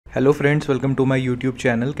Hello friends, welcome to my YouTube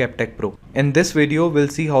channel Kaptechpro. In this video, we'll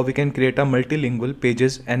see how we can create a multilingual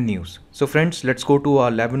pages and news. So friends, let's go to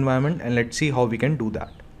our lab environment and let's see how we can do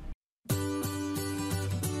that.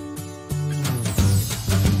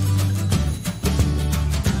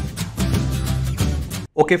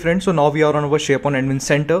 Okay friends, so now we are on our SharePoint Admin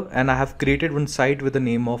Center and I have created one site with the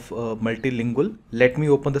name of multilingual. Let me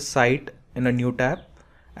open the site in a new tab,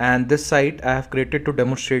 and this site I have created to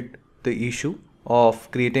demonstrate the issue of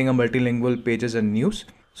creating a multilingual pages and news.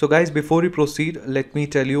 So guys, before we proceed, let me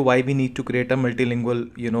tell you why we need to create a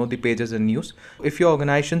multilingual, the pages and news. If your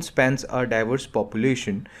organization spans a diverse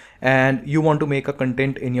population and you want to make a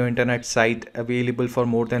content in your internet site available for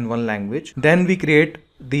more than one language, then we create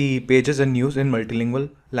the pages and news in multilingual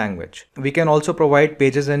language. We can also provide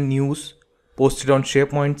pages and news posted on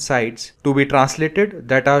SharePoint sites to be translated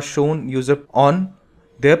that are shown user on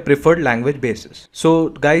their preferred language basis. So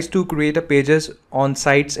guys, to create a pages on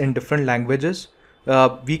sites in different languages,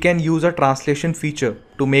 we can use a translation feature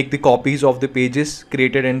to make the copies of the pages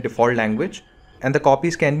created in default language, and the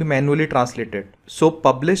copies can be manually translated. So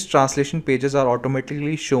published translation pages are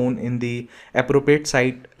automatically shown in the appropriate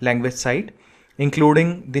site language site,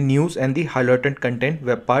 including the news and the highlighted content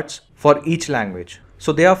web parts for each language.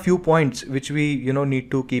 So there are few points which we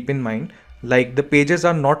need to keep in mind, like the pages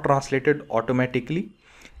are not translated automatically.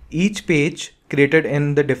 Each page created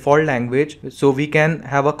in the default language, so we can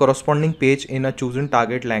have a corresponding page in a chosen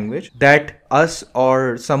target language that us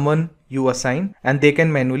or someone you assign, and they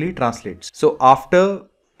can manually translate. So after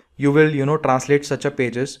you will translate such a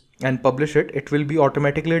pages and publish it, it will be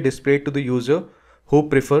automatically displayed to the user who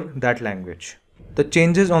prefer that language. The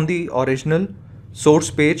changes on the original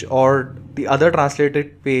source page or the other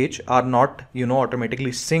translated page are not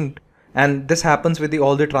automatically synced, and this happens with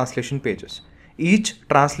all the translation pages. Each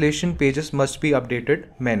translation pages must be updated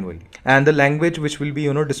manually, and the language which will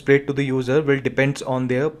be displayed to the user will depend on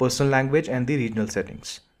their personal language and the regional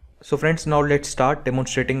settings. So friends, now let's start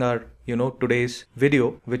demonstrating our today's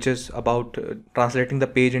video, which is about translating the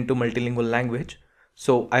page into multilingual language.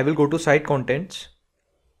 So I will go to site contents,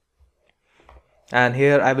 and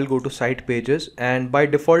here I will go to site pages, and by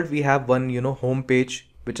default we have one home page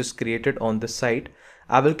which is created on the site.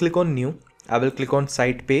 I will click on new, I will click on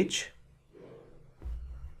site page,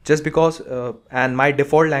 just because and my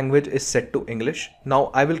default language is set to English. Now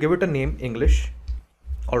I will give it a name English.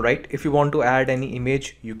 Alright, if you want to add any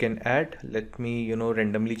image you can add. Let me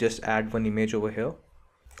randomly just add one image over here.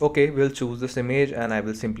 Okay, we'll choose this image and I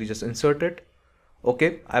will simply just insert it.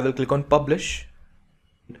 Okay, I will click on publish.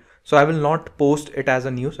 So I will not post it as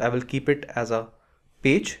a news, I will keep it as a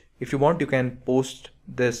page. If you want, you can post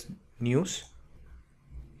this news.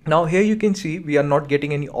 Now here you can see we are not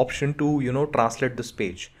getting any option to translate this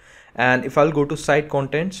page. And if I'll go to site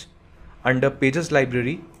contents, under pages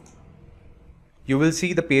library, you will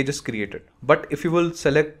see the page is created, but if you will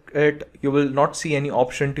select it, you will not see any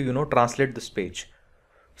option to translate this page.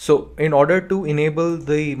 So in order to enable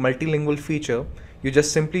the multilingual feature, you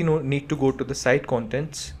just simply need to go to the site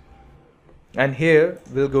contents, and here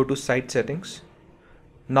we'll go to site settings.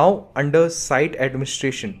 Now under site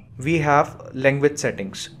administration we have language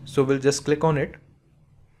settings, so we'll just click on it.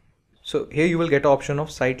 So here you will get an option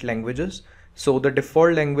of site languages. So the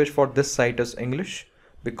default language for this site is English,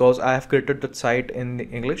 because I have created the site in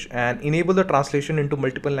English, and enable the translation into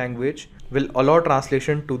multiple language will allow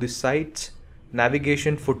translation to the sites,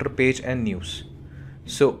 navigation, footer page and news.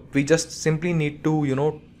 So we just simply need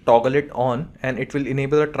to toggle it on, and it will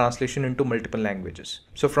enable a translation into multiple languages.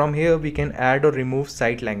 So from here we can add or remove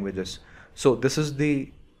site languages. So this is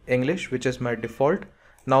the English, which is my default.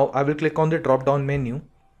 Now I will click on the drop down menu.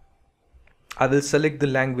 I will select the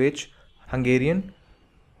language Hungarian,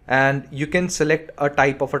 and you can select a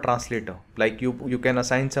type of a translator, like you can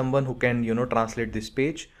assign someone who can translate this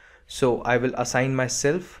page. So I will assign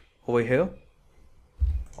myself over here.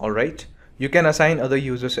 Alright, you can assign other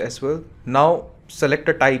users as well. Now select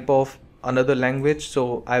a type of another language.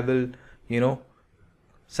 So I will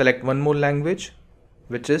select one more language,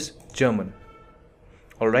 which is German.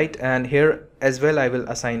 Alright, and here as well I will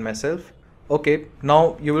assign myself. Okay,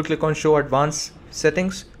 now you will click on show advanced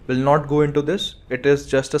settings. Will not go into this, it is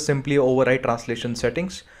just a simply override translation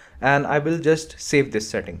settings, and I will just save this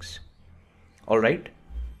settings. Alright,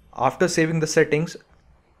 after saving the settings,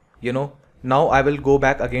 now I will go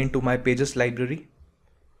back again to my pages library.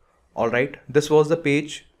 Alright, this was the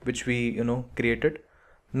page which we created.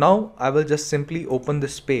 Now I will just simply open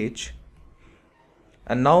this page,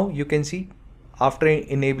 and now you can see after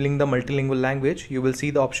enabling the multilingual language, you will see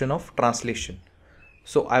the option of translation.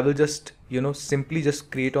 So I will just simply just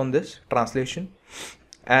create on this translation,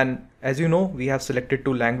 And as you know, we have selected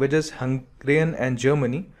two languages, Hungarian and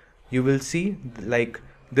Germany. You will see like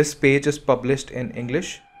this page is published in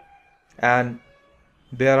English, and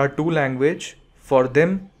there are two languages. For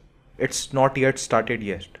them, it's not yet started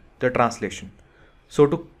yet, the translation. So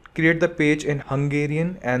to create the page in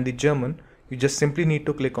Hungarian and the German, you just simply need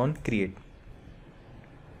to click on create.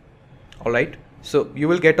 Alright, so you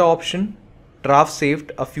will get an option, draft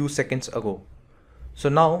saved a few seconds ago. So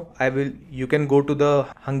now you can go to the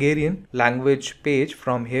Hungarian language page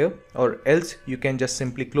from here, or else you can just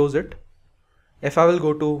simply close it. If I will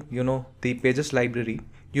go to the pages library,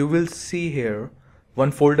 you will see here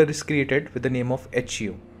one folder is created with the name of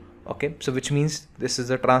HU. Okay, so which means this is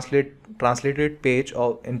a translated page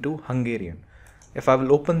into Hungarian. If I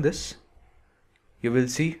will open this, you will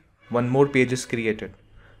see one more page is created,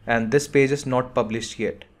 and this page is not published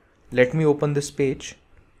yet. Let me open this page.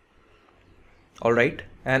 Alright,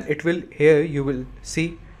 and it will, here you will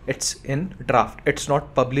see it's in draft, it's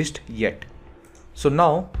not published yet. So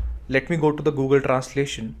now let me go to the Google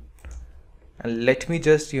Translation and let me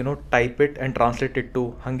just type it and translate it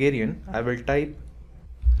to Hungarian. I will type,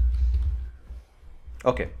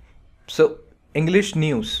 okay, so English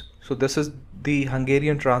news. So this is the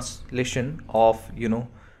Hungarian translation of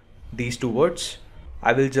these two words.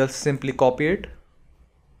 I will just simply copy it.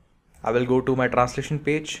 I will go to my translation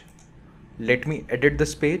page. Let me edit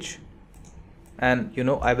this page, and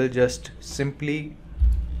I will just simply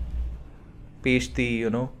paste the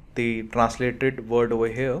the translated word over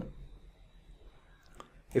here.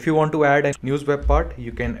 If you want to add a news web part,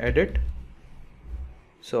 you can edit.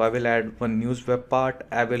 So I will add one news web part.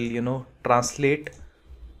 I will translate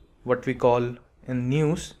what we call in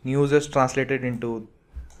news. News is translated into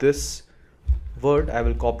this word. I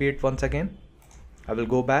will copy it once again. I will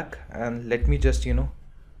go back and let me just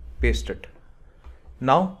paste it.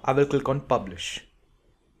 Now I will click on publish.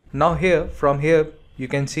 Now here, from here, you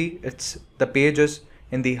can see it's the pages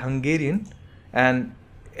in the Hungarian, and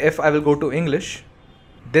if I will go to English,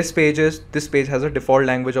 this page has a default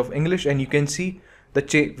language of English, and you can see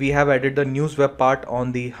we have added the news web part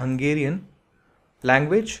on the Hungarian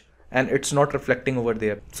language, and it's not reflecting over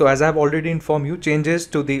there. So as I have already informed you, changes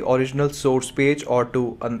to the original source page or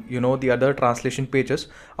to the other translation pages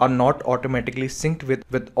are not automatically synced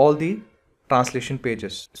with all the translation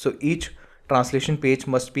pages. So each translation page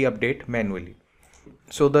must be updated manually.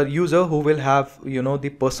 So the user who will have the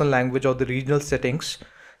personal language or the regional settings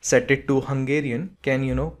set it to Hungarian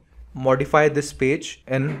can modify this page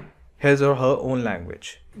in his or her own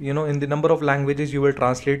language. In the number of languages you will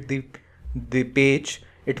translate the page,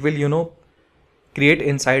 it will create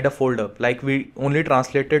inside a folder. Like we only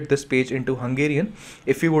translated this page into Hungarian.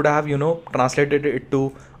 If we would have translated it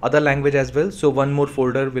to other language as well, so one more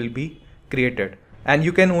folder will be created, and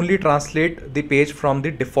you can only translate the page from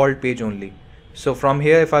the default page only. So from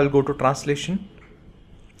here, if I'll go to translation,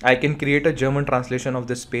 I can create a German translation of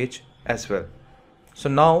this page as well. So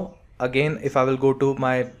now again, if I will go to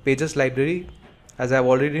my pages library, as I've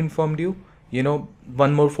already informed you,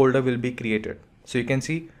 one more folder will be created. So you can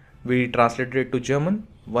see we translated it to German,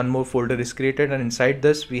 one more folder is created, and inside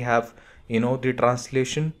this we have the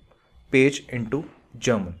translation page into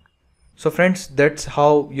German. So friends, that's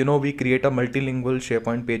how we create a multilingual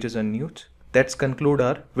SharePoint pages and news. That's conclude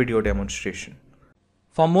our video demonstration.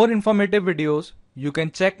 For more informative videos, you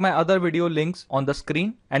can check my other video links on the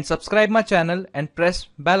screen, and subscribe my channel and press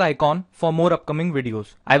bell icon for more upcoming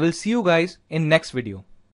videos. I will see you guys in next video.